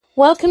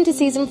Welcome to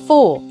Season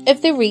 4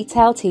 of the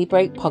Retail Tea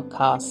Break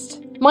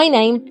podcast. My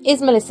name is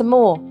Melissa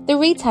Moore, the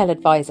Retail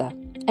Advisor,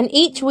 and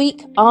each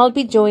week I'll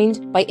be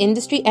joined by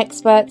industry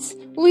experts,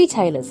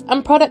 retailers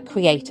and product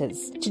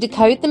creators to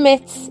decode the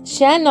myths,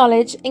 share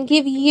knowledge and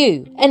give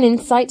you an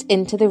insight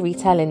into the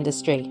retail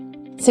industry.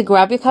 So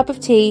grab your cup of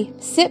tea,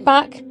 sit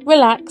back,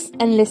 relax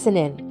and listen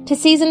in to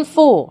Season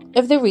 4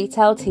 of the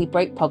Retail Tea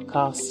Break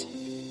podcast.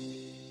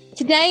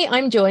 Today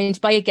I'm joined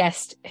by a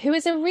guest who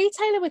is a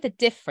retailer with a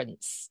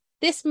difference.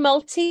 This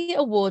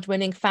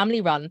multi-award-winning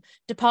family-run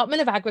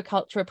Department of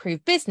Agriculture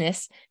approved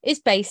business is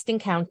based in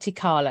County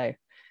Carlow.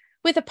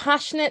 With a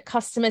passionate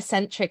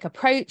customer-centric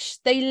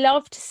approach, they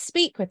love to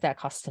speak with their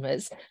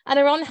customers and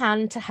are on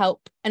hand to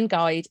help and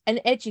guide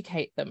and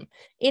educate them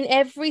in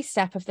every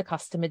step of the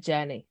customer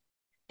journey.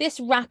 This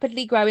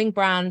rapidly growing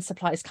brand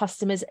supplies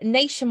customers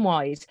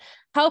nationwide,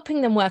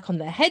 helping them work on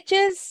their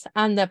hedges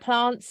and their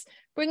plants,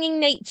 bringing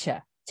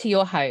nature to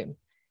your home.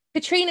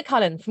 Katrina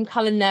Cullen from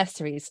Cullen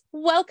Nurseries,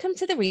 welcome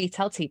to the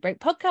Retail Tea Break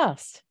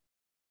podcast.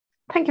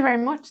 Thank you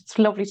very much. It's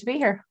lovely to be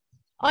here.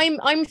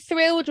 I'm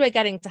thrilled we're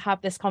getting to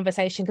have this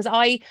conversation because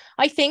I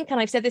think,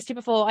 and I've said this to you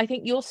before, I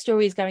think your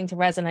story is going to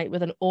resonate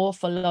with an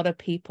awful lot of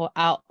people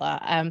out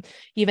there.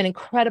 You have an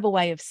incredible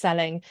way of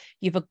selling.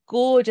 You have a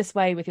gorgeous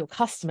way with your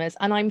customers,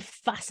 and I'm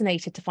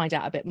fascinated to find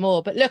out a bit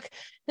more. But look,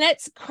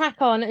 let's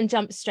crack on and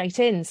jump straight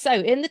in. So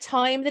in the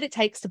time that it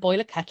takes to boil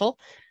a kettle,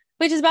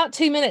 which is about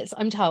 2 minutes,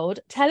 I'm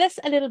told, tell us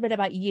a little bit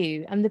about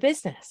you and the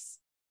business.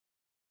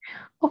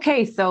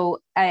 Okay, so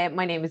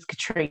my name is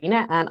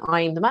Katrina and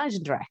I'm the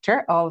Managing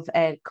Director of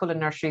Cullen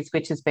Nurseries,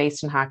 which is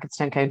based in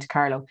Hacketstown, County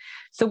Carlow.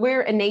 So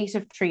we're a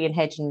native tree and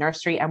hedging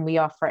nursery and we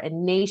offer a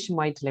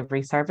nationwide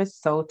delivery service,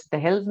 so to the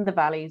hills and the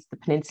valleys, the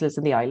peninsulas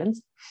and the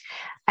islands.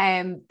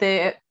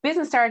 The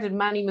business started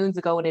many moons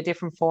ago in a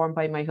different form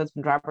by my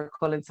husband, Robert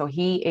Cullen. So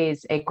he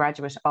is a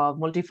graduate of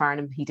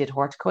Multifarnham. He did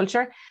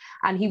horticulture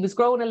and he was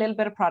growing a little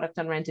bit of product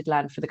on rented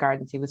land for the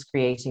gardens he was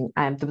creating.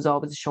 There was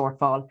always a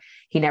shortfall.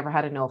 He never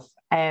had enough.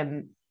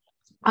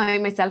 I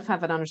myself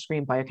have an honours degree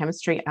in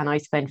biochemistry and I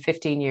spent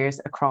 15 years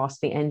across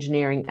the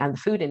engineering and the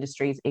food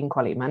industries in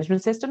quality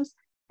management systems.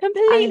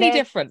 Completely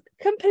different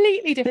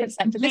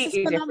sector. This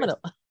is phenomenal.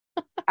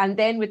 And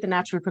then with the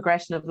natural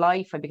progression of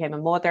life, I became a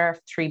mother,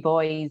 3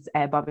 boys,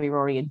 Bobby,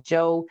 Rory and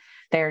Joe.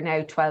 They're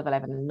now 12,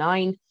 11 and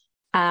 9.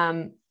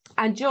 And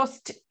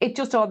it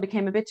just all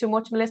became a bit too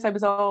much, Melissa. I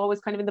was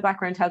always kind of in the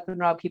background helping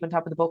Rob keep on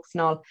top of the books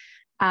and all.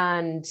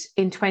 And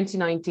in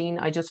 2019,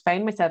 I just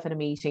found myself in a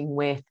meeting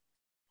with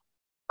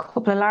a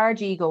couple of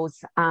large egos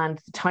and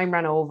the time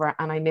ran over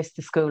and I missed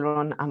the school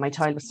run and my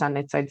child was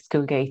standing outside the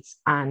school gates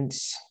and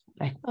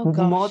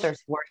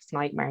mother's worst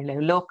nightmare. Now,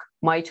 look,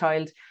 my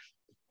child,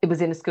 it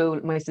was in a school,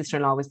 my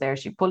sister-in-law was there,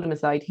 she pulled him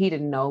aside, he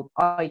didn't know,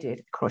 I did,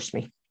 it crushed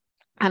me.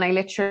 And I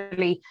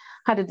literally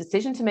had a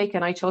decision to make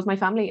and I chose my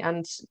family,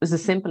 and it was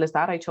as simple as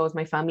that. I chose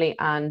my family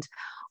and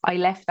I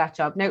left that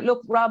job. Now,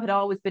 look, Rob had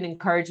always been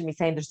encouraging me,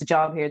 saying there's a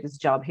job here, there's a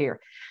job here.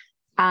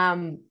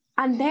 And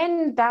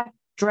then that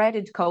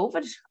dreaded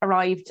COVID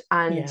arrived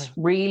and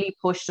really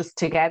pushed us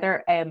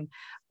together.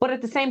 But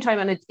at the same time,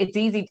 and it's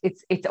easy,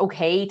 it's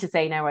okay to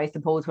say now, I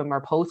suppose, when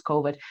we're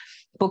post-COVID,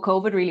 but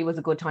COVID really was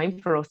a good time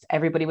for us.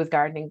 Everybody was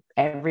gardening,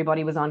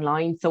 everybody was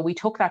online. So we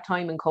took that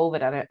time in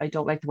COVID, and I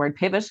don't like the word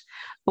pivot,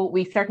 but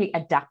we certainly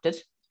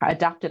adapted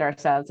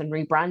ourselves and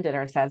rebranded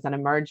ourselves and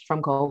emerged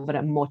from COVID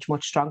a much,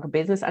 much stronger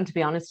business. And to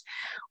be honest,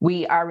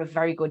 we are a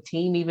very good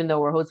team. Even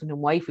though we're husband and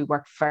wife, we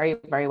work very,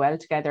 very well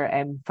together.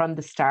 From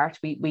the start,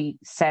 we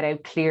set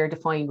out clear,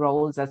 defined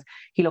roles, as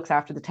he looks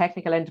after the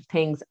technical end of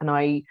things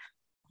and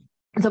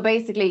so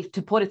basically,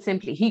 to put it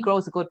simply, he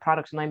grows a good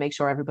product and I make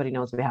sure everybody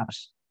knows we have it.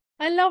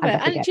 I love it.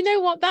 And do you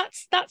know what?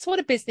 That's what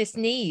a business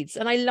needs.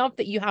 And I love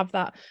that you have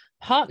that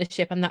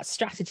partnership and that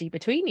strategy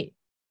between you.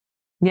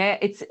 Yeah,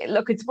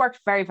 it's worked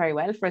very, very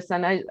well for us.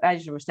 And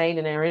as you were saying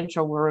in our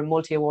intro, we're a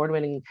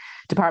multi-award-winning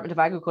Department of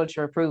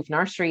Agriculture approved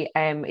nursery.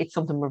 It's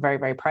something we're very,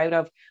 very proud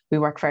of. We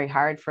work very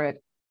hard for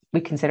it.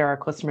 We consider our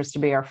customers to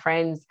be our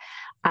friends.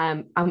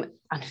 And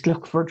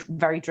look, we're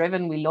very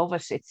driven. We love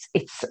it.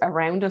 It's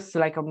around us. So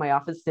like on my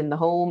office in the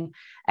home,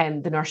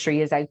 the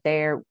nursery is out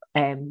there.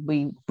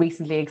 We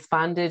recently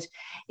expanded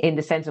in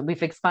the sense that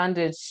we've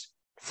expanded.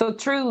 So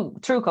through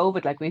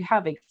COVID, like we've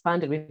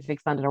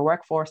expanded our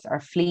workforce, our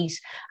fleet,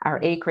 our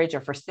acreage,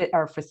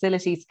 our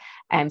facilities.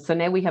 So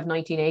now we have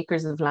 19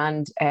 acres of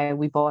land.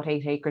 We bought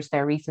 8 acres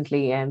there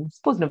recently. I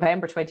suppose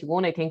November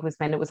 21, I think, was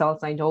when it was all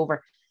signed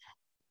over.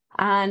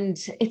 And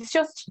it's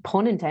just,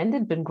 pun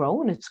intended, been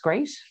growing. It's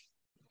great.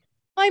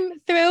 I'm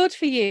thrilled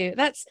for you.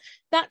 That's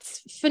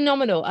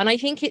phenomenal. And I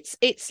think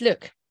it's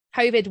look,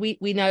 COVID,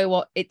 we know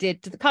what it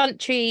did to the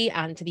country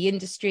and to the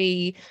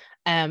industry.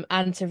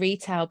 And to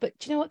retail. But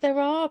do you know what? There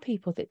are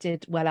people that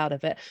did well out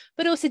of it,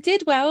 but also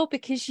did well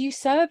because you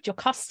served your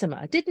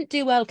customer. Didn't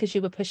do well because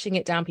you were pushing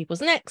it down people's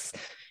necks.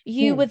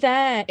 You were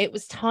there. It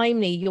was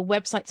timely. Your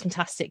website's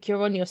fantastic.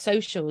 You're on your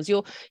socials.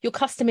 Your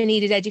customer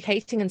needed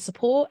educating and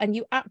support, and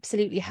you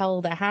absolutely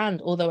held their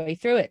hand all the way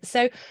through it.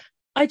 So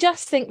I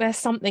just think there's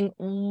something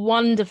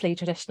wonderfully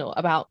traditional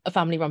about a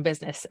family run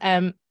business.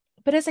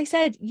 But as I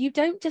said, you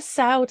don't just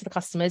sell to the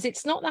customers.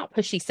 It's not that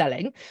pushy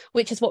selling,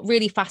 which is what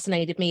really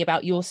fascinated me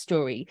about your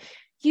story.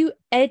 You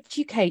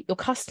educate your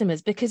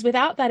customers, because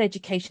without that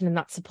education and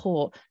that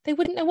support, they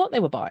wouldn't know what they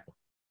were buying.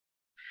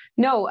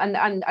 No, and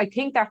I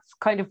think that's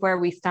kind of where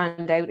we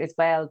stand out as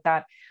well,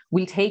 that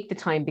we take the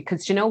time,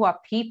 because you know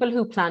what? People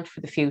who plant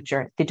for the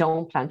future, they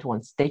don't plant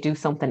once, they do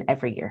something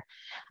every year.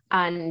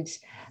 And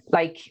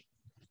like,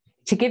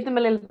 to give them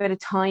a little bit of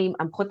time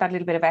and put that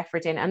little bit of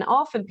effort in. And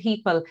often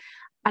people,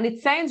 and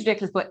it sounds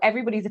ridiculous, but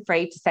everybody's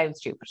afraid to sound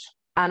stupid.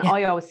 And Yeah.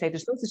 I always say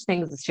there's no such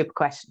thing as a stupid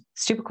question.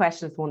 Stupid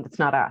question is one that's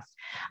not asked.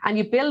 And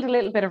you build a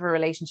little bit of a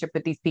relationship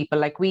with these people.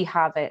 Like we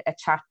have a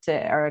chat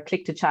or a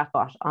click to chat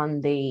bot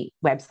on the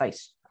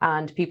website,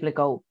 and people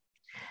go,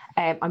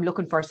 I'm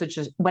looking for such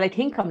as, well, I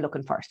think I'm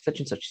looking for such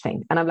and such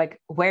thing. And I'm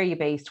like, where are you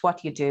based?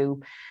 What do you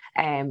do?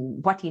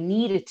 What do you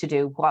need it to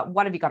do?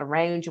 What have you got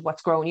around you?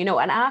 What's growing?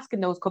 And asking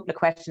those couple of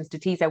questions to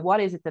tease out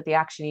what is it that they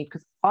actually need.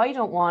 Because I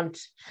don't want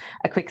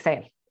a quick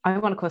sale. I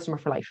want a customer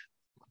for life.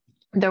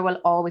 There will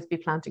always be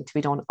planting to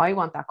be done. I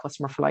want that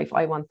customer for life.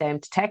 I want them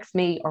to text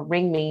me or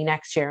ring me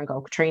next year and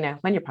go, Katrina,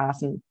 when you're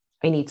passing,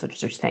 I need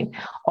such thing.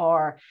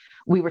 Or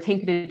we were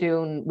thinking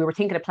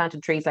of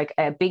planting trees. Like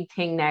a big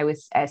thing now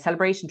is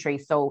celebration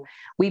trees. So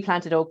we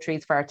planted oak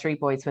trees for our three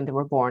boys when they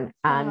were born.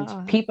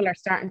 And people are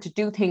starting to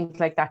do things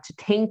like that, to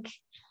think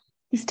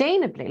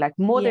sustainably. Like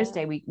Mother's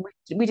Day, we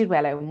did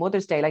well out on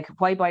Mother's Day. Like,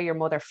 why buy your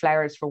mother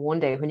flowers for one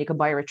day when you can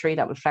buy her a tree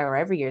that will flower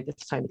every year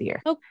this time of the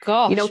year? Oh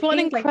gosh, what an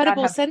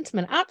incredible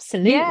sentiment.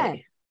 Absolutely. Yeah.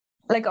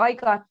 Like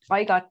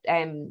I got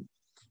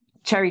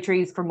cherry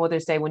trees for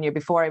Mother's Day 1 year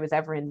before I was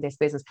ever in this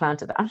business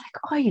planted. I'm like,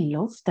 I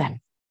love them.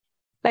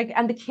 Like,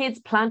 and the kids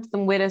planted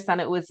them with us, and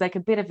it was like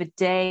a bit of a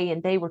day,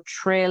 and they were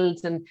thrilled.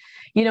 And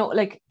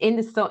like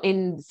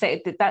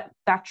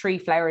that tree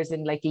flowers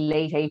in like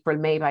late April,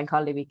 May bank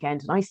holiday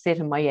weekend, and I sit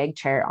in my egg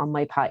chair on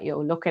my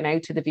patio looking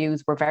out to the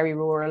views. We're very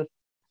rural,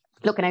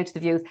 looking out to the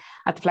views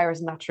at the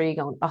flowers in that tree,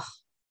 going, oh,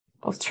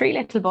 those three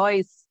little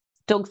boys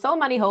dug so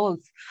many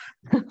holes.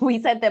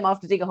 We sent them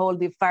off to dig a hole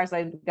the far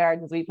side of the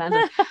gardens we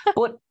planted.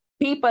 But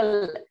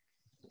people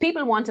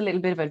want a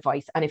little bit of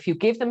advice, and if you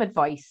give them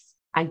advice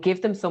and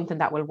give them something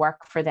that will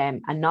work for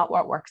them and not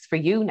what works for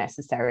you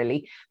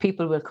necessarily,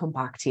 people will come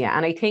back to you.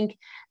 And I think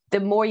the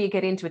more you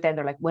get into it, then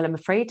they're like, well, I'm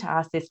afraid to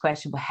ask this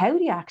question, but how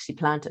do you actually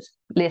plant it?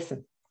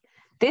 Listen,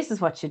 this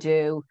is what you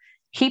do.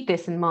 Keep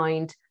this in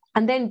mind.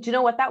 And then, do you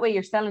know what? That way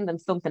you're selling them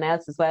something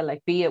else as well,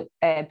 like be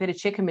a bit of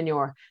chicken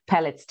manure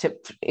pellets to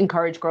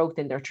encourage growth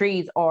in their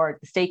trees, or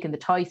the stake in the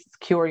ties to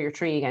secure your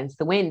tree against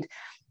the wind.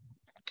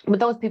 But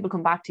those people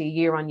come back to you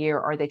year on year,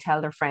 or they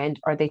tell their friend,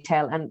 or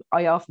and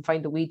I often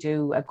find that we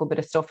do a good bit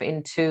of stuff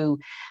into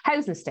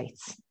housing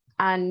estates,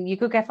 and you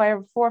could get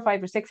 4 or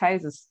 5 or 6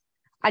 houses,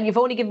 and you've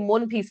only given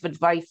one piece of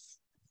advice,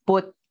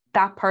 but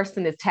that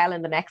person is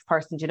telling the next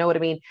person. Do you know what I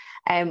mean?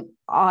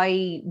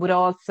 I would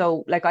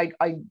also, like, I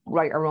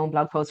write our own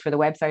blog posts for the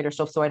website or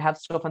stuff, so I'd have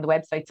stuff on the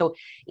website. So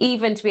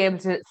even to be able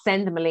to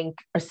send them a link,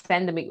 or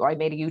I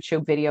made a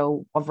YouTube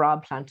video of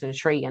Rob planting a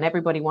tree, and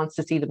everybody wants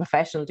to see the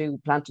professional do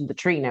planting the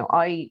tree. Now,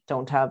 I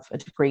don't have a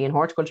degree in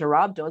horticulture,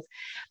 Rob does,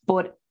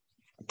 but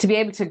to be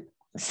able to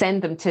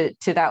send them to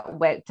that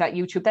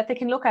YouTube that they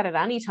can look at it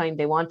anytime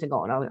they want and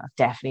go, no, I've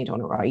definitely done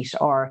it right,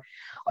 or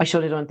I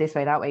should have done it this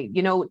way, that way.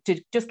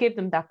 To just give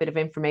them that bit of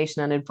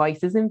information and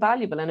advice is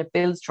invaluable, and it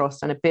builds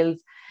trust, and it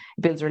builds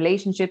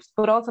relationships,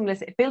 but also,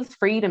 Melissa, it builds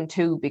freedom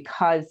too,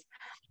 because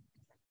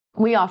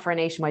we offer a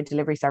nationwide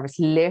delivery service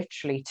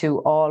literally to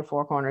all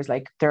 4 corners.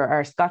 Like, there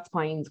are Scots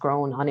pines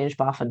grown on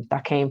Inishbofin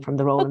that came from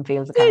the rolling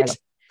fields of Carlow.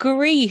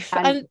 Grief.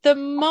 And the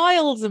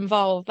miles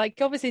involved, like,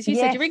 obviously, as you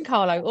said, you're in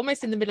Carlow,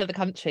 almost in the middle of the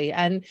country,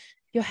 and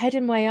you're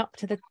heading way up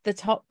to the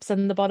tops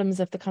and the bottoms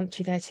of the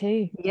country there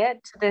too. Yeah,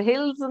 to the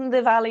hills and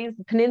the valleys,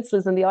 the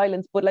peninsulas and the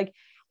islands. But like,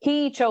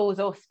 he chose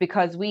us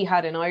because we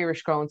had an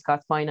Irish grown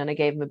Scots pine, and I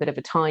gave him a bit of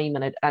a time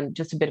and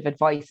just a bit of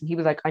advice, and he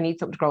was like, I need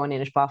something to grow in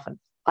Inishbofin.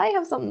 I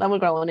have something that will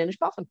grow in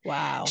Inishbofin.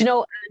 Wow. Do you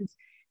know?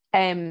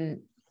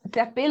 And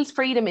that builds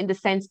freedom in the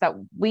sense that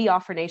we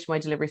offer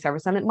nationwide delivery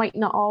service, and it might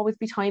not always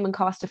be time and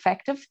cost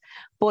effective,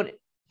 but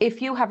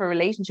if you have a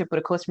relationship with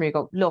a customer, you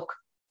go, look,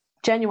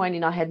 genuinely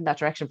not heading that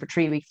direction for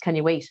 3 weeks, can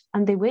you wait?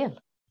 And they will.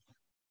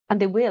 And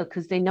they will,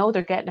 because they know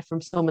they're getting it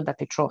from someone that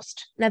they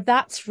trust. Now,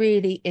 that's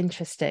really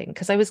interesting,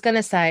 because I was going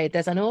to say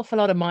there's an awful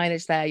lot of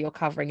mileage there you're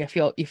covering if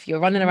you're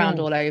running around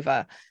all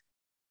over.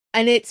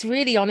 And it's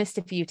really honest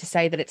of you to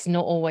say that it's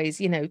not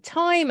always,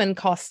 time and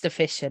cost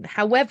efficient.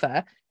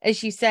 However,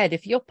 as you said,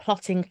 if you're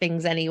plotting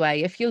things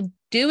anyway, if you're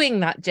doing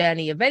that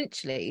journey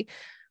eventually,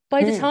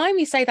 by the time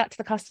you say that to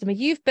the customer,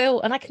 you've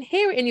built, and I can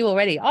hear it in you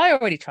already, I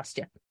already trust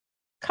you.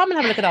 Come and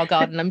have a look at our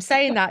garden. I'm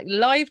saying that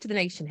live to the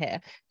nation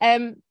here.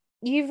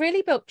 You've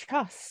really built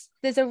trust.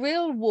 There's a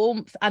real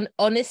warmth and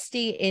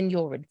honesty in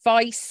your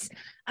advice.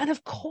 And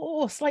of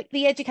course, like,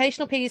 the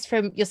educational piece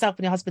from yourself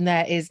and your husband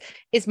there is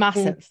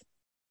massive.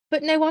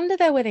 But no wonder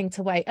they're willing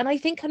to wait. And I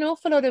think an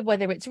awful lot of,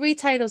 whether it's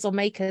retailers or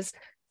makers,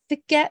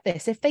 forget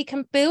this. If they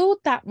can build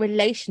that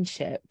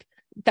relationship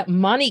that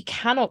money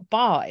cannot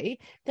buy,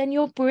 then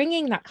you're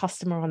bringing that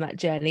customer on that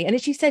journey. And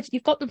as you said,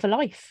 you've got them for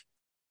life.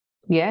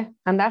 Yeah,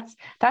 and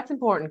that's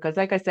important because,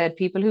 like I said,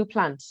 people who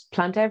plant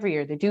every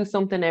year. They do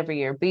something every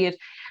year. Be it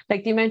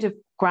like the amount of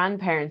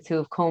grandparents who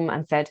have come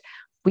and said,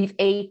 "We've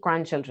 8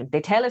 grandchildren."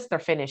 They tell us they're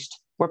finished.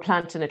 We're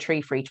planting a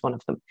tree for each one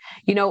of them,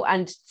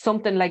 And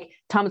something like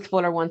Thomas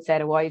Fuller once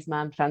said, "A wise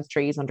man plants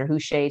trees under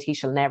whose shade he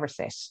shall never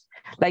sit."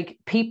 Like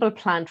people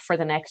plant for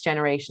the next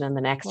generation and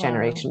the next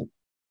generation,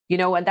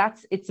 And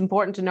it's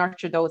important to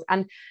nurture those.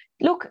 And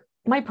look,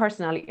 my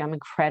personality, I'm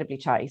incredibly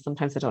shy.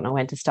 Sometimes I don't know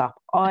when to stop.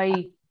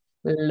 I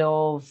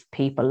love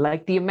people,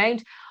 like the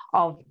amount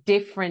of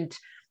different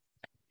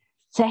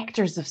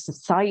sectors of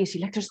society.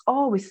 Like there's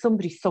always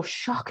somebody so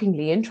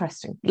shockingly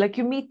interesting. Like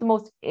you meet the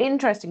most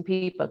interesting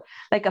people,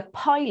 like a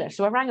pilot.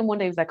 So I rang him one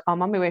day, he was like,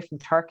 I'm on my way from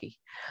Turkey.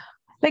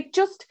 Like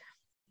just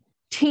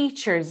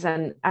teachers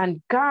and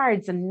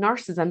guards and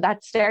nurses, and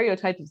that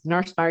stereotype of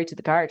nurse married to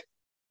the guard.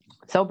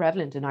 So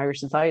prevalent in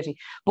Irish society.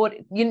 But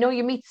you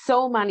meet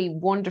so many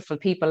wonderful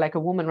people. Like a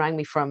woman rang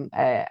me from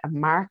a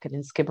market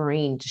in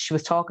Skibbereen. She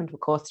was talking to a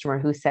customer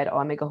who said,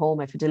 I may go home,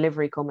 I have a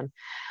delivery coming,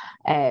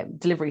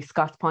 delivery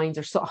Scots Pines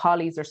or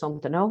Hollies or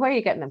something. Oh, where are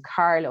you getting them?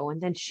 Carlow.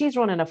 And then she's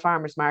running a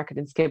farmer's market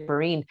in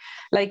Skibbereen.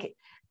 Like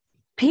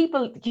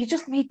people, you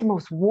just meet the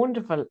most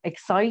wonderful,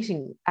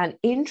 exciting and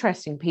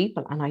interesting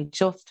people. And I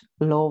just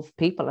love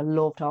people. I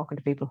love talking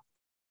to people.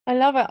 I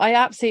love it.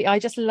 I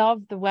just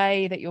love the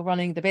way that you're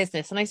running the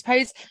business. And I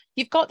suppose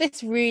you've got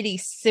this really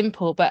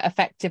simple but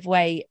effective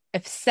way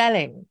of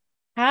selling.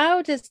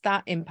 How does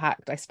that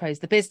impact, I suppose,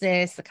 the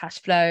business, the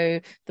cash flow,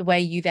 the way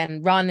you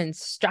then run and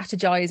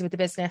strategize with the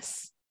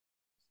business?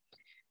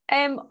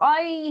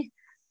 I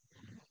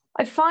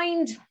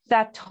find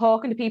that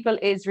talking to people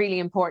is really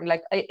important.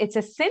 Like it's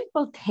a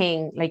simple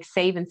thing, like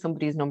saving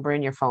somebody's number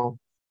in your phone.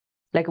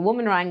 Like a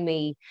woman rang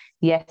me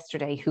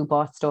yesterday who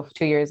bought stuff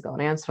 2 years ago,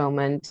 and I answered phone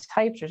and,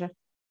 "Hi, Patricia."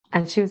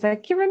 And she was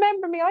like, "You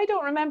remember me? I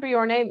don't remember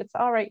your name." It's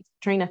all right,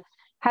 Trina.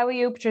 How are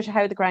you, Patricia?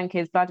 How are the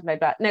grandkids? Blah, blah,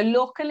 blah. Now,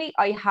 luckily,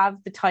 I have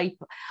the type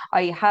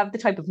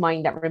of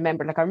mind that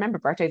remember, like I remember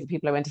birthdays of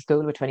people I went to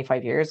school with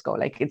 25 years ago.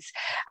 Like and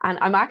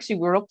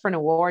we're up for an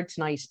award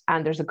tonight,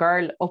 and there's a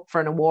girl up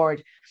for an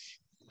award.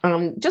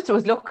 Just I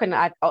was looking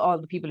at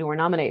all the people who were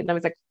nominated, and I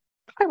was like,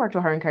 I worked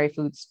with her in Kerry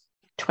Foods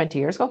 20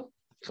 years ago.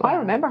 So wow. I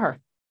remember her.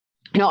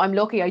 I'm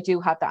lucky I do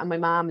have that, and my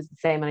mom is the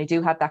same, and I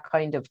do have that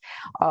kind of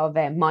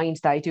mind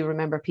that I do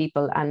remember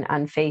people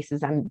and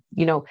faces, and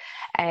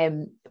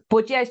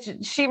but yeah,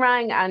 she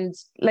rang, and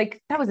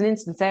like that was an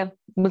instant sale.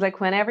 It was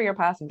like whenever you're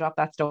passing, drop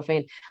that stuff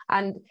in,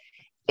 and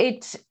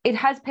it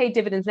has paid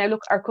dividends. Now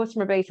look, our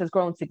customer base has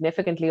grown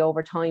significantly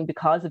over time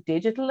because of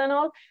digital and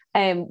all,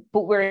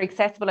 but we're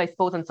accessible, I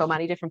suppose, on so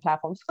many different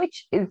platforms,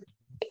 which is,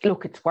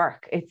 look, it's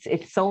work.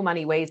 It's so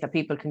many ways that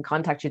people can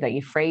contact you that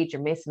you're afraid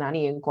you're missing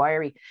any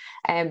inquiry.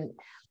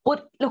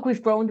 But look,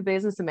 we've grown the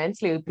business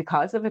immensely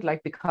because of it,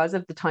 like because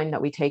of the time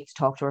that we take to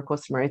talk to our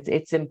customer.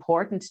 It's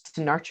important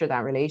to nurture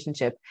that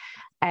relationship.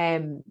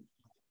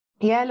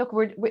 Yeah, look,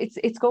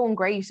 it's going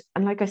great.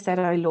 And like I said,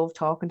 I love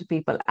talking to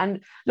people.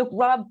 And look,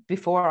 Rob,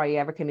 before I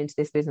ever came into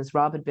this business,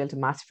 Rob had built a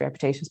massive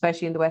reputation,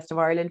 especially in the west of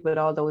Ireland, with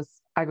all those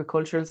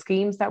agricultural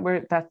schemes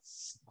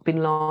that's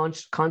been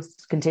launched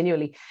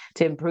continually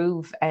to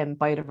improve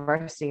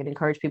biodiversity and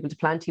encourage people to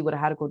plant. He would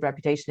have had a good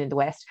reputation in the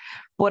west.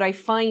 But I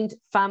find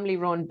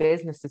family-run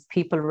businesses,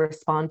 people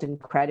respond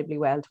incredibly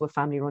well to a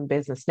family-run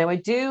business. Now, I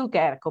do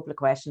get a couple of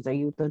questions. Are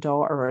you the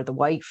daughter or the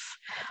wife?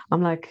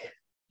 I'm like,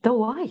 the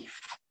wife.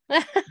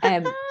 But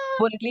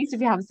at least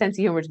if you have a sense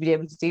of humor to be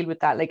able to deal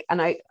with that. Like,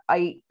 and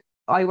I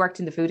worked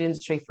in the food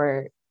industry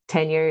for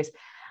 10 years,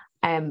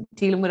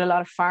 dealing with a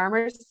lot of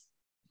farmers.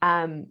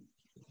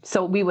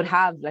 So we would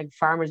have, like,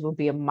 farmers would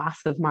be a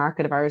massive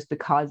market of ours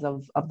because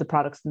of the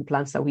products and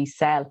plants that we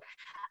sell.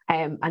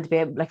 And to be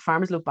able, like,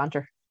 farmers love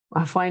banter.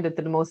 I find that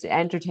they're the most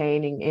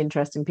entertaining,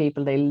 interesting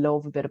people. They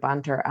love a bit of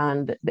banter,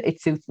 and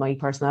it suits my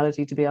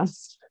personality, to be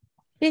honest.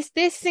 This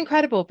is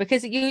incredible,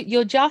 because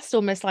you're just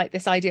almost like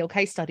this ideal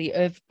case study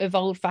of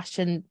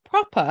old-fashioned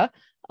proper,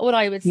 what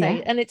I would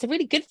say, and it's a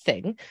really good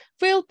thing,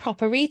 real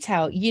proper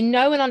retail. You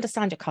know and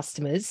understand your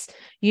customers,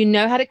 you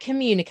know how to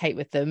communicate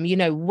with them, you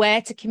know where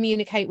to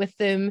communicate with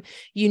them,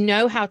 you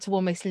know how to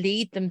almost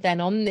lead them then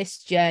on this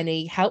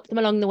journey, help them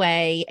along the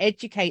way,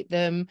 educate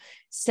them,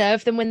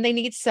 serve them when they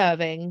need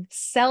serving,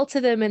 sell to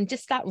them, and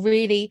just that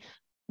really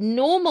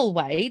normal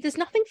way. There's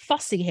nothing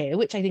fussy here,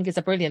 which I think is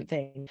a brilliant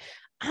thing.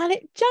 And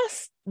it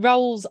just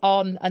rolls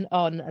on and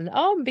on and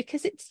on,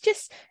 because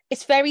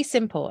it's very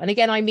simple. And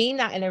again, I mean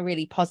that in a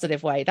really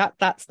positive way.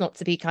 That's not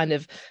to be kind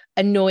of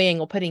annoying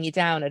or putting you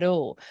down at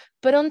all.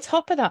 But on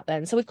top of that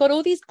then, so we've got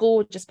all these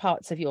gorgeous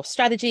parts of your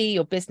strategy,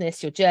 your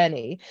business, your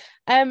journey.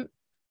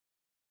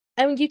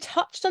 And you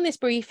touched on this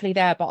briefly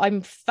there, but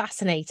I'm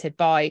fascinated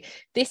by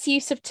this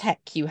use of tech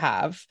you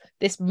have,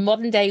 this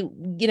modern day,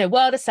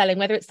 world of selling,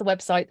 whether it's the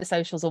website, the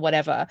socials, or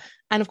whatever.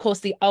 And of course,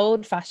 the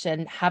old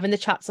fashioned, having the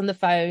chats on the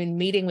phone,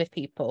 meeting with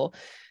people.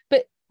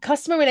 But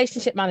customer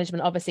relationship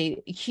management,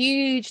 obviously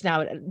huge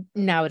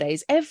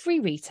nowadays. Every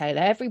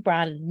retailer, every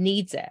brand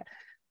needs it.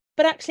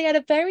 But actually, at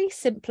a very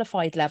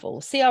simplified level,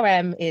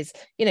 CRM is,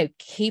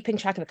 keeping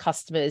track of the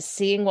customers,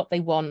 seeing what they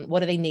want, what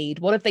do they need,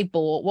 what have they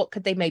bought, what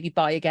could they maybe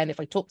buy again if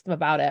I talk to them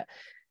about it.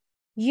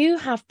 You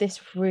have this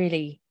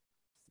really,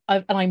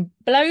 and it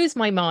blows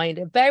my mind,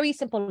 a very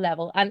simple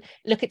level. And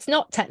look, it's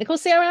not technical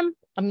CRM.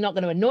 I'm not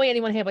going to annoy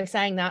anyone here by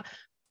saying that,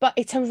 but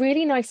it's a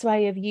really nice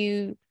way of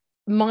you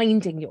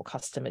minding your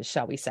customers,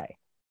 shall we say.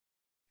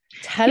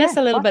 Tell us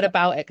a little bit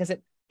about it, because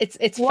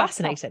it's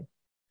fascinating.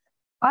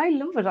 I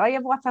love it. I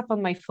have WhatsApp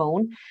on my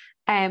phone.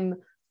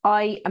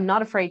 I am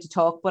not afraid to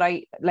talk, but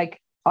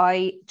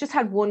I just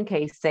had one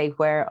case, say,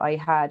 where I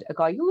had a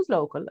guy who was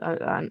local,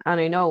 and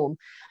I know him,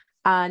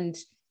 and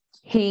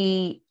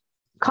he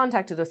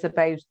contacted us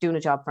about doing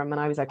a job for him,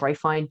 and I was like, right,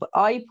 fine. But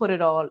I put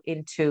it all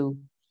into,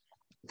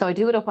 so I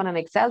do it up on an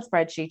Excel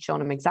spreadsheet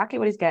showing him exactly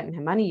what he's getting,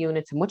 how many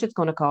units, how much it's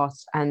going to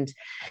cost. And,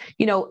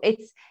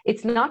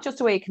 it's not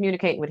just a way of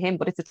communicating with him,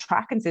 but it's a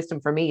tracking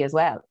system for me as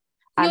well.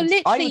 You're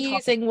literally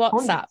using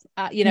WhatsApp,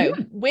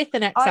 with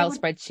an Excel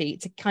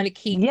spreadsheet to kind of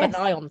keep an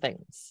eye on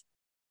things.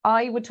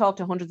 I would talk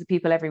to hundreds of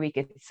people every week.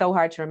 It's so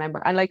hard to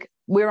remember. And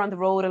we're on the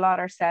road a lot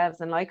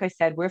ourselves. And like I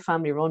said, we're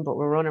family run, but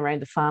we're running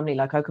around the family.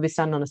 Like, I could be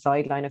standing on a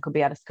sideline, I could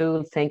be at a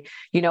school thing,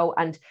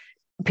 and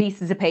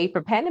pieces of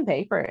paper, pen and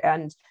paper,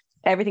 and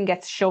everything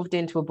gets shoved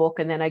into a book,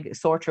 and then I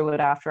sort through it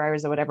after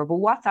hours or whatever. But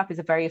WhatsApp is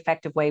a very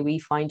effective way, we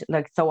find.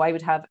 So I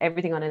would have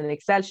everything on an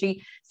Excel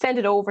sheet, send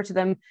it over to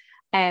them.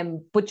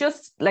 But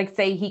just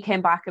say he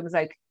came back and was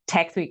like,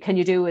 text me, can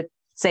you do it,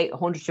 say,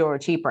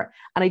 €100 cheaper?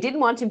 And I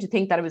didn't want him to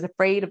think that I was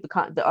afraid of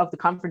the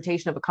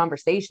confrontation of a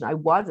conversation. I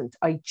wasn't.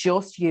 I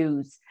just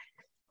use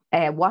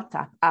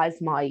WhatsApp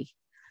as my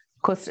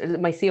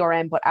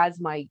CRM, but as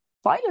my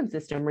filing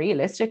system,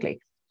 realistically.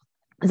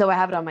 So I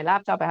have it on my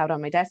laptop, I have it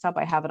on my desktop,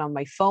 I have it on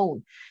my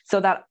phone, so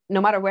that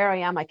no matter where I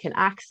am, I can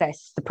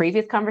access the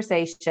previous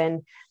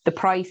conversation, the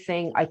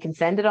pricing. I can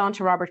send it on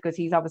to Robert, because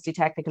he's obviously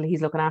technical,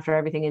 he's looking after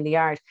everything in the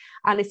yard.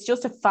 And it's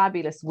just a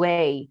fabulous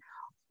way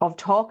of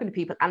talking to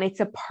people, and it's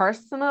a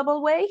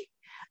personable way.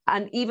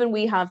 And even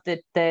we have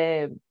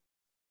the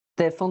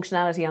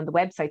functionality on the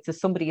website, so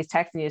somebody is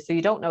texting you, so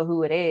you don't know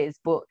who it is,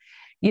 but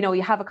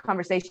you have a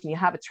conversation, you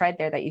have a thread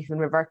there that you can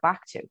revert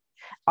back to.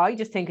 I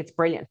just think it's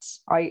brilliant.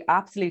 I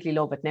absolutely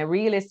love it. Now,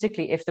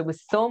 realistically, if there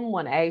was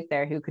someone out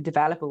there who could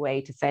develop a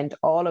way to send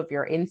all of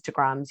your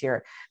Instagrams,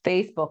 your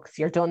Facebooks,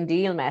 your done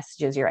deal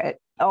messages, I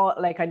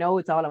know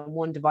it's all on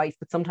one device,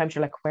 but sometimes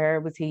you're like,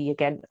 where was he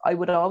again? I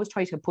would always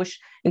try to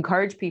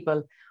encourage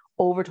people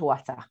over to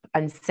WhatsApp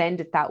and send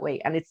it that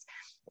way. And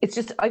it's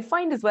just, I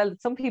find as well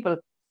that some people,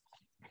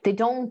 they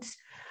don't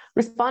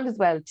respond as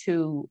well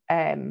to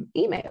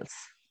emails.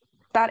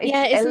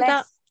 Isn't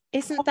that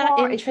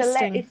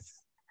interesting?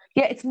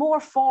 It's more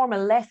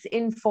formal, less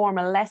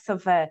informal, less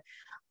of a.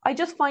 I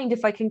just find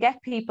if I can get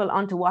people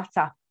onto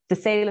WhatsApp, the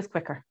sale is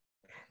quicker,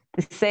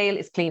 the sale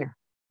is cleaner.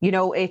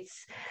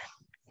 It's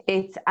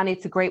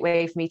a great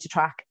way for me to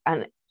track.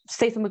 And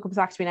say someone comes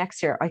back to me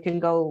next year, I can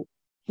go,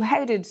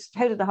 how did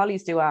the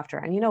Hollies do after?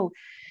 And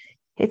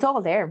it's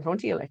all there in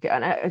front of you.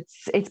 And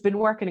it's been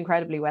working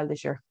incredibly well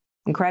this year,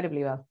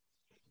 incredibly well.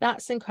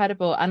 That's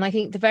incredible. And I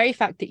think the very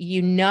fact that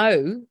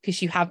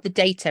because you have the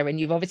data and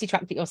you've obviously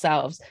tracked it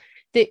yourselves,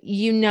 that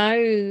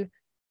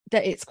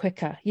that it's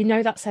quicker.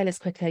 That sale is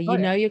quicker. You're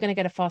going to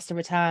get a faster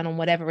return on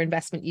whatever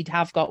investment you'd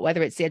have got,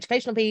 whether it's the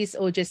educational piece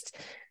or just,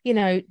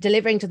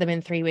 delivering to them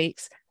in 3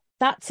 weeks.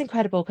 That's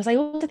incredible, because I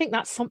also think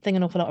that's something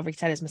an awful lot of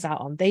retailers miss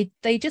out on.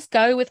 They just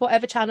go with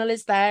whatever channel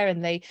is there,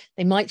 and they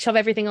might shove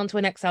everything onto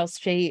an Excel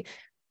sheet,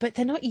 but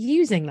they're not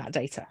using that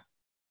data.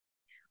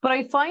 But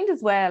I find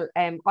as well,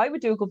 I would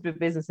do a good bit of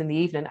business in the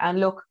evening. And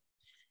look,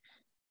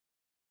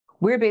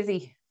 we're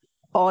busy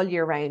all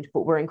year round,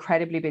 but we're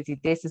incredibly busy.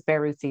 This is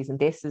bare root season.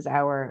 This is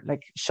our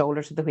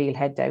shoulder to the wheel,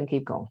 head down,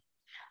 keep going.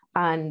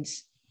 And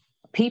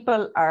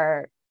people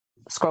are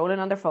scrolling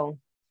on their phone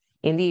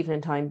in the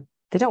evening time.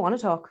 They don't want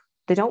to talk.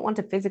 They don't want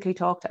to physically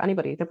talk to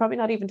anybody. They're probably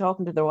not even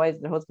talking to their wives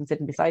and their husband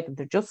sitting beside them.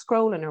 They're just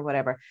scrolling or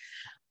whatever.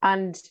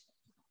 And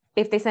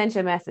if they send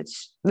you a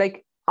message,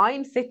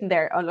 I'm sitting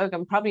there,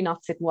 I'm probably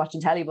not sitting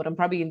watching telly, but I'm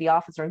probably in the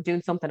office or I'm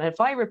doing something. And if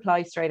I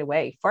reply straight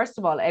away, first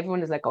of all,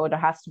 everyone is like, oh, there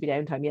has to be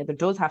downtime. Yeah, there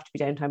does have to be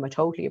downtime. I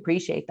totally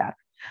appreciate that.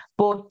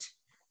 But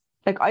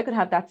I could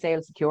have that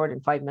sale secured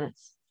in 5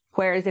 minutes.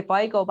 Whereas if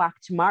I go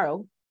back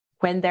tomorrow,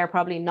 when they're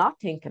probably not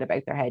thinking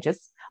about their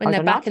hedges, when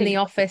they're back in the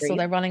office or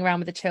they're running around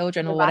with the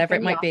children or whatever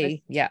it might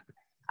be. Yeah.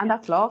 And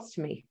that's lost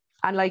to me.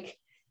 And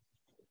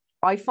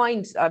I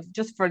find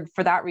just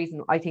for that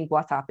reason, I think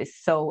WhatsApp is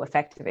so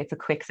effective. It's a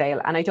quick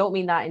sale. And I don't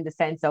mean that in the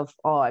sense of,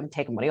 oh, I'm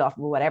taking money off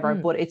them or whatever,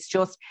 but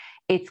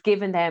it's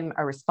giving them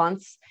a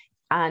response,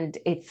 and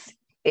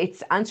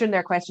it's answering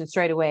their questions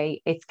straight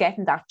away. It's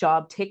getting that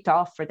job ticked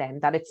off for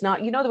them, that it's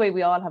not, the way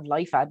we all have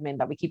life admin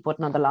that we keep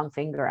putting on the long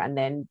finger and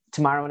then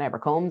tomorrow never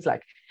comes.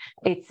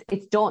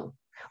 It's done.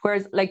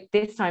 Whereas like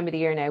this time of the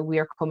year now, we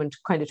are coming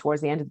kind of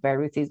towards the end of the bare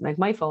root season. Like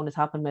my phone is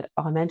happening with,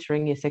 oh, I meant to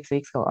ring you 6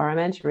 weeks ago, or I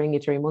meant to ring you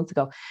 3 months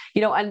ago,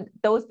 and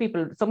those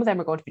people, some of them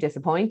are going to be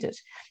disappointed.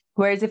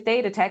 Whereas if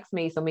they'd have texted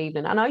me some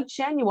evening, and I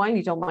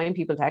genuinely don't mind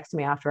people texting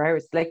me after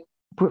hours, like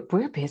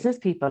we're business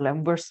people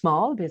and we're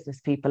small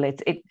business people.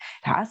 It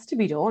has to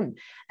be done.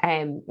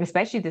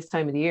 Especially this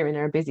time of the year in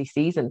our busy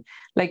season.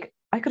 Like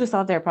I could have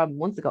solved their problem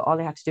months ago. All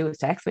they had to do was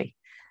text me.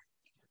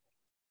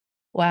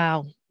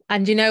 Wow.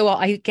 And you know what?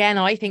 I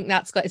think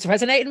it's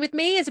resonating with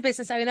me as a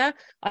business owner.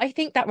 I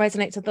think that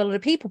resonates with a lot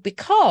of people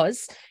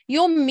because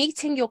you're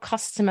meeting your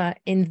customer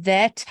in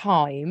their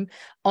time,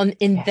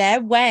 in their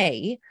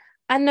way.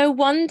 And no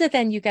wonder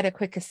then you get a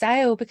quicker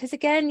sale because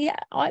again,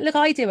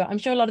 I do it. I'm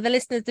sure a lot of the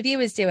listeners, the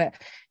viewers do it.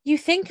 You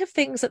think of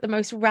things at the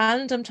most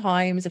random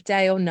times of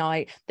day or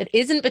night that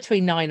isn't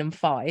between 9 and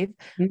 5.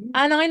 Mm-hmm.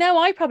 And I know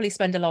I probably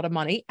spend a lot of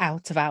money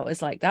out of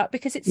hours like that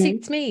because it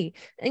suits me.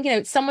 And,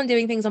 it's someone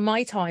doing things on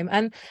my time.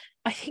 And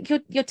I think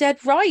you're dead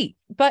right.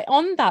 But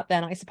on that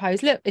then, I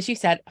suppose, look, as you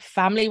said,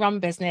 family run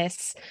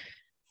business,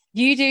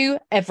 you do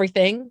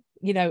everything.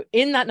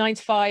 In that 9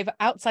 to 5,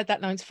 outside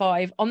that 9 to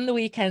 5, on the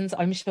weekends,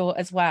 I'm sure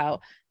as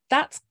well.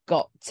 That's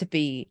got to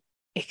be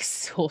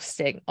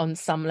exhausting on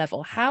some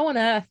level. How on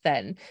earth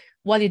then,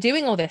 while you're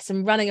doing all this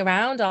and running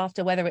around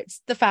after, whether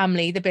it's the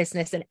family, the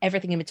business and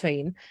everything in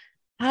between,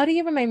 how do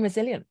you remain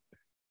resilient?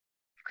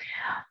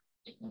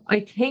 I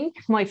think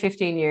my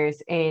 15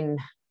 years in,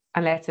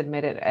 and let's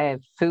admit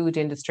it, food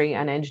industry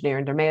and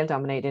engineering, they're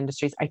male-dominated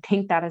industries, I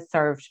think that has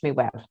served me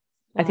well.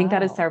 I think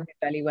that has served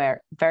me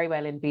very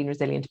well in being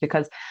resilient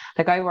because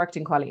like I worked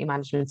in quality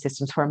management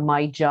systems where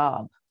my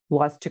job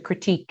was to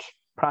critique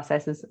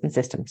processes and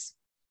systems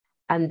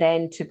and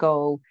then to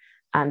go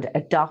and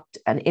adopt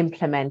and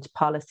implement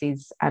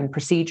policies and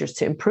procedures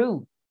to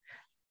improve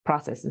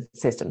processes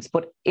and systems.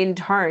 But in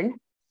turn,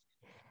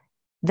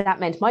 that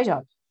meant my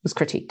job was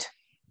critiqued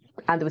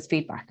and there was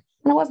feedback.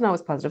 And it wasn't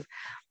always positive,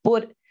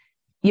 but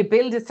you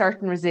build a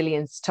certain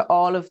resilience to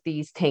all of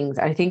these things.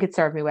 And I think it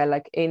served me well,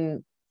 like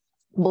in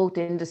both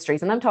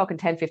industries. And I'm talking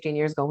 10, 15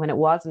 years ago when it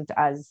wasn't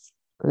as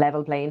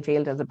level playing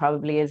field as it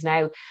probably is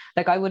now.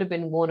 Like I would have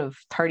been one of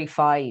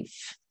 35.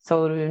 So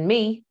it would have been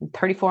me and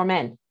 34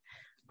 men.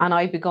 And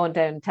I'd be going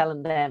down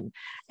telling them,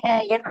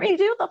 you're not really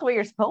doing that the way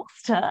you're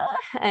supposed to.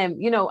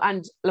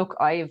 And look,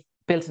 I've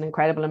built an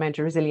incredible amount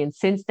of resilience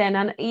since then.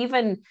 And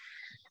even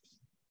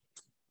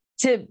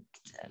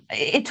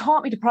it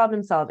taught me to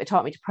problem solve. It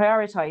taught me to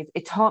prioritize.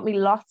 It taught me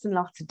lots and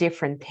lots of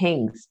different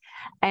things.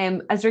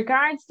 As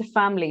regards to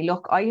family,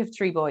 look, I have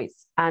 3 boys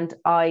and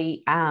I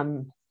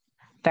am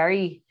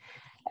very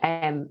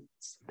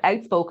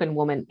outspoken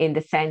woman in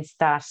the sense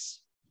that,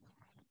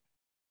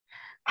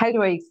 how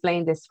do I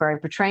explain this where I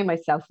portray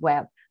myself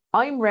well?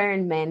 I'm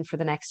rearing men for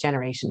the next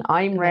generation.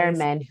 I'm rearing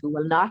men who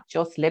will not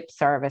just lip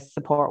service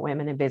support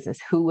women in business,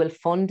 who will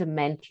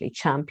fundamentally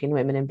champion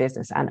women in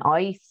business. And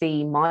I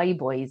see my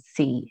boys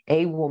see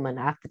a woman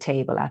at the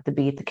table,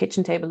 be it the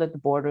kitchen table, at the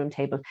boardroom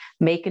table,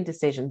 making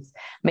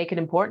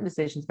important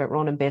decisions about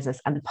running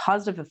business, and the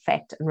positive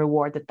effect and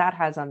reward that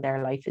has on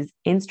their life is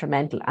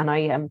instrumental. And I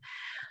am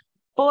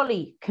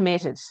fully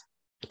committed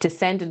to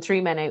sending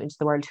 3 men out into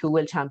the world who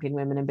will champion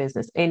women in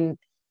business, in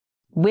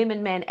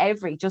women, men,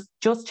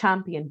 just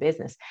champion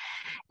business.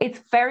 It's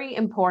very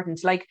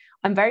important. Like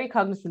I'm very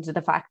cognizant of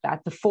the fact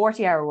that the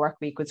 40-hour work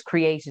week was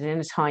created in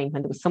a time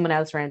when there was someone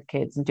else around the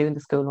kids and doing the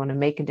school run and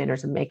making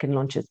dinners and making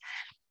lunches.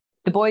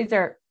 The boys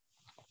are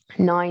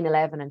 9,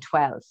 11 and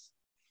 12.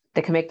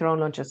 They can make their own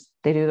lunches.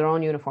 They do their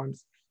own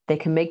uniforms. They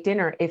can make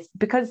dinner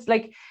because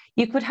like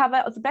you could have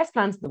the best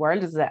plans in the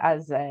world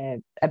as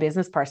a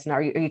business person,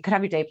 or you could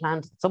have your day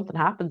planned. Something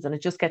happens and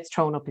it just gets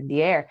thrown up in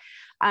the air.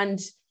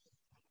 And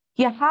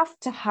you have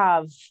to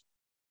have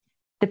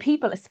the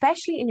people,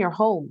 especially in your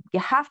home, you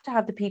have to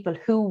have the people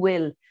who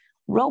will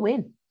row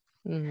in.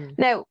 Mm-hmm.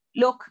 Now,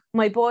 look,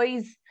 my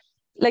boys,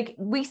 like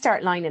we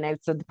start lining out.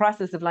 So the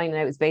process of lining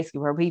out is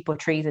basically where we put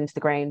trees into the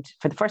ground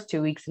for the first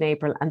 2 weeks in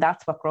April. And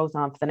that's what grows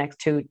on for the next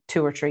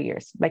two or 3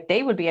 years. Like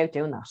they will be out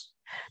doing that.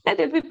 Now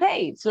they'll be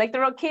paid, like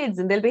they're all kids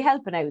and they'll be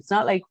helping out. It's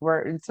not like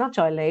it's not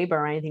child labor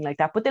or anything like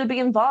that, but they'll be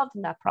involved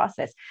in that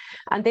process.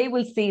 And they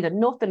will see that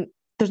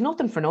there's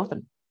nothing for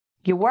nothing.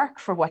 You work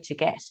for what you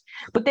get,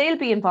 but they'll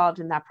be involved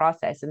in that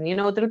process. And,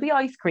 there'll be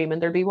ice cream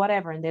and there'll be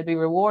whatever, and they'll be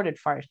rewarded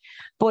for it.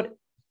 But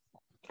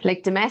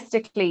like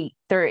domestically,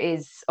 there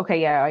is,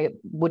 I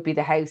would be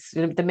the house,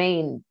 the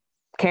main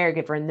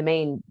caregiver and the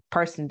main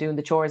person doing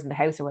the chores in the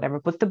house or whatever.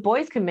 But the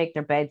boys can make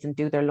their beds and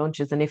do their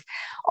lunches. And if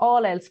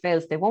all else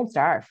fails, they won't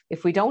starve.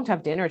 If we don't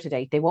have dinner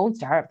today, they won't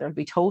starve. There'll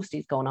be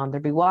toasties going on.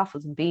 There'll be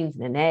waffles and beans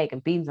and an egg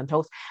and beans on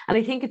toast. And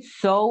I think it's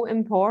so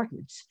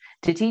important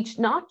to teach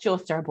not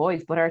just our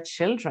boys, but our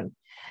children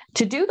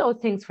to do those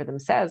things for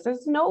themselves.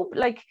 There's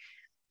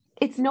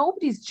it's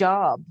nobody's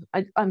job.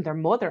 I'm their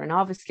mother, and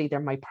obviously they're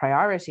my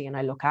priority and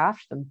I look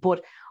after them.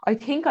 But I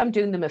think I'm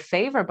doing them a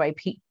favor by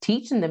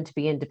teaching them to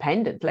be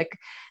independent. Like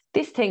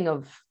this thing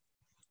of,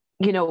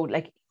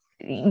 like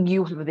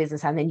you have a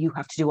business and then you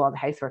have to do all the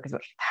housework as well.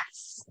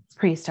 That's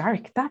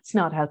prehistoric. That's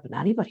not helping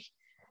anybody.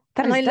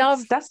 I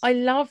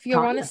love your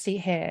honest. honesty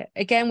here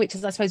again, which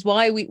is, I suppose,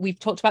 why we've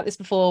talked about this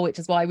before, which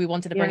is why we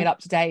wanted to bring it up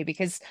today,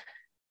 because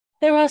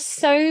there are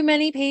so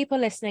many people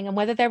listening, and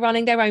whether they're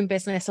running their own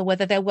business or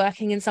whether they're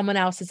working in someone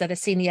else's at a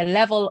senior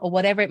level or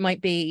whatever it might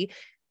be,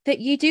 that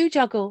you do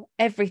juggle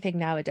everything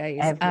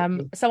nowadays.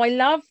 So I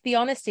love the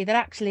honesty that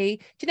actually,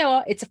 do you know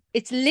what?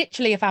 It's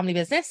literally a family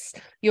business.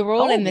 You're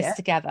all in this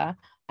together.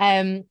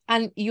 And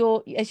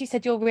you're, as you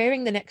said, you're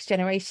rearing the next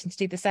generation to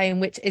do the same,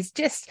 which is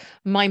just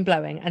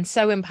mind-blowing and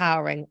so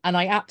empowering. And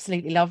I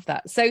absolutely love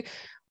that. So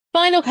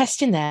final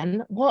question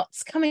then,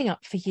 what's coming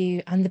up for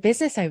you and the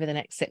business over the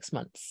next 6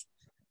 months?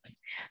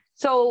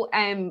 So,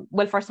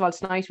 well, first of all,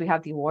 tonight we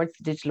have the awards,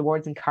 the digital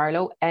awards in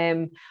Carlow.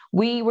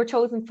 We were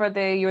chosen for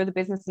the You're the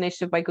Business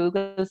Initiative by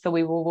Google. So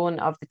we were one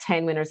of the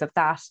 10 winners of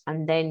that.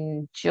 And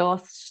then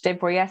just day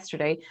before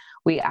yesterday,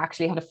 we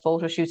actually had a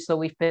photo shoot. So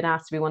we've been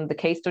asked to be one of the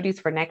case studies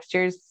for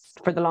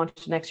the launch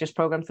of next year's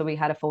program. So we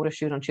had a photo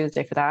shoot on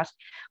Tuesday for that,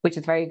 which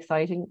is very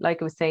exciting.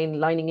 Like I was saying,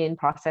 lining in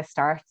process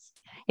starts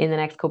in the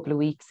next couple of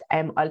weeks.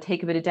 I'll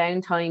take a bit of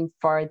downtime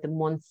for the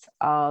months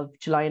of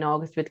July and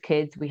August with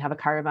kids. We have a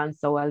caravan,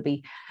 so I'll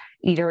be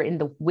either in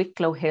the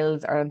Wicklow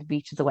Hills or on the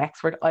beaches of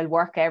Wexford. I'll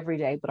work every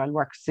day, but I'll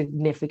work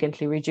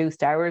significantly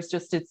reduced hours.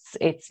 Just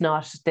it's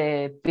not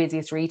the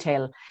busiest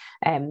retail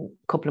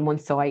couple of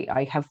months, so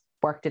I have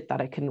worked it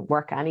that I can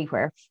work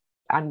anywhere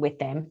and with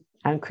them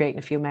and creating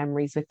a few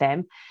memories with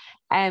them.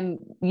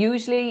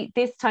 Usually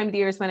this time of the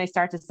year is when I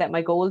start to set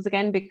my goals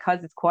again,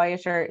 because it's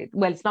quieter.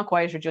 Well, it's not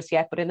quieter just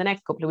yet, but in the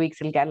next couple of weeks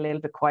it'll get a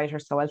little bit quieter.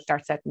 So I'll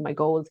start setting my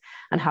goals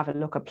and have a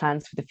look at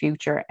plans for the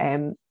future.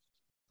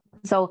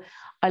 So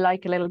I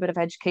like a little bit of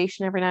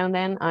education every now and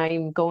then.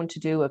 I'm going to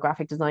do a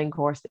graphic design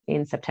course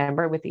in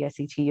September with the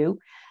SETU.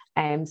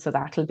 So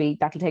that'll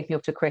take me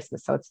up to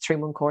Christmas. So it's a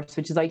 3-month course,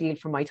 which is ideal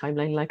for my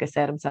timeline. Like I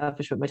said, I'm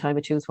selfish with my time.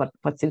 I choose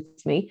what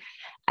suits me.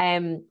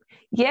 So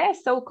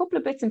a couple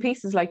of bits and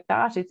pieces like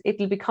that.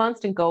 It'll be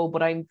constant go,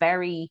 but I'm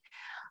very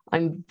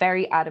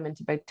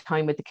adamant about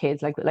time with the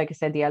kids. Like I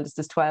said, the eldest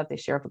is 12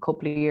 this year. I have a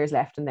couple of years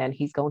left, and then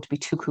he's going to be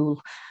too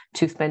cool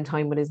to spend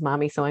time with his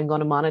mommy. So I'm going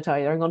to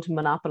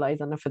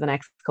monopolize on it for the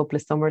next couple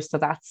of summers. So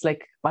that's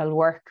like, I'll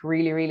work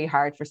really, really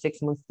hard for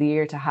 6 months of the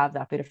year to have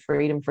that bit of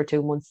freedom for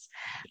 2 months.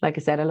 Like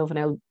I said, I love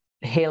an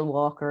hill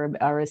walk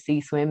or a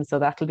sea swim. So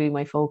that'll be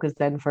my focus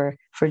then for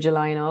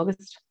July and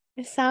August.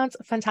 It sounds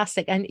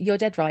fantastic, and you're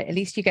dead right. At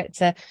least you get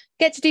to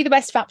do the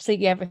best of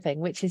absolutely everything,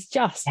 which is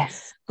just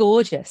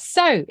gorgeous.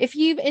 So if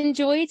you've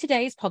enjoyed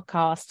today's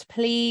podcast,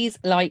 please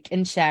like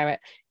and share it.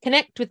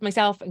 Connect with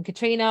myself and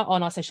Katrina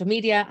on our social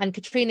media. And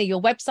Katrina,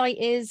 your website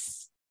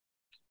is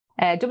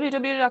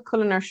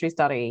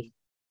www.cullennurseries.ie.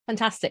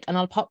 Fantastic, and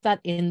I'll pop that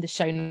in the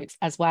show notes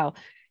as well.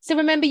 So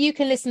remember, you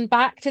can listen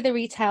back to the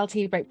Retail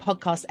Tea Break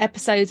podcast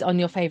episodes on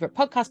your favourite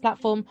podcast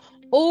platform,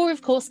 or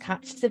of course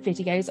catch the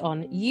videos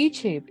on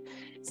YouTube.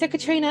 So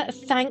Katrina,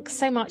 thanks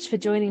so much for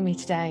joining me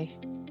today.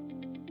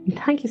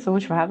 Thank you so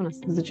much for having us.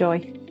 It was a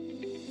joy.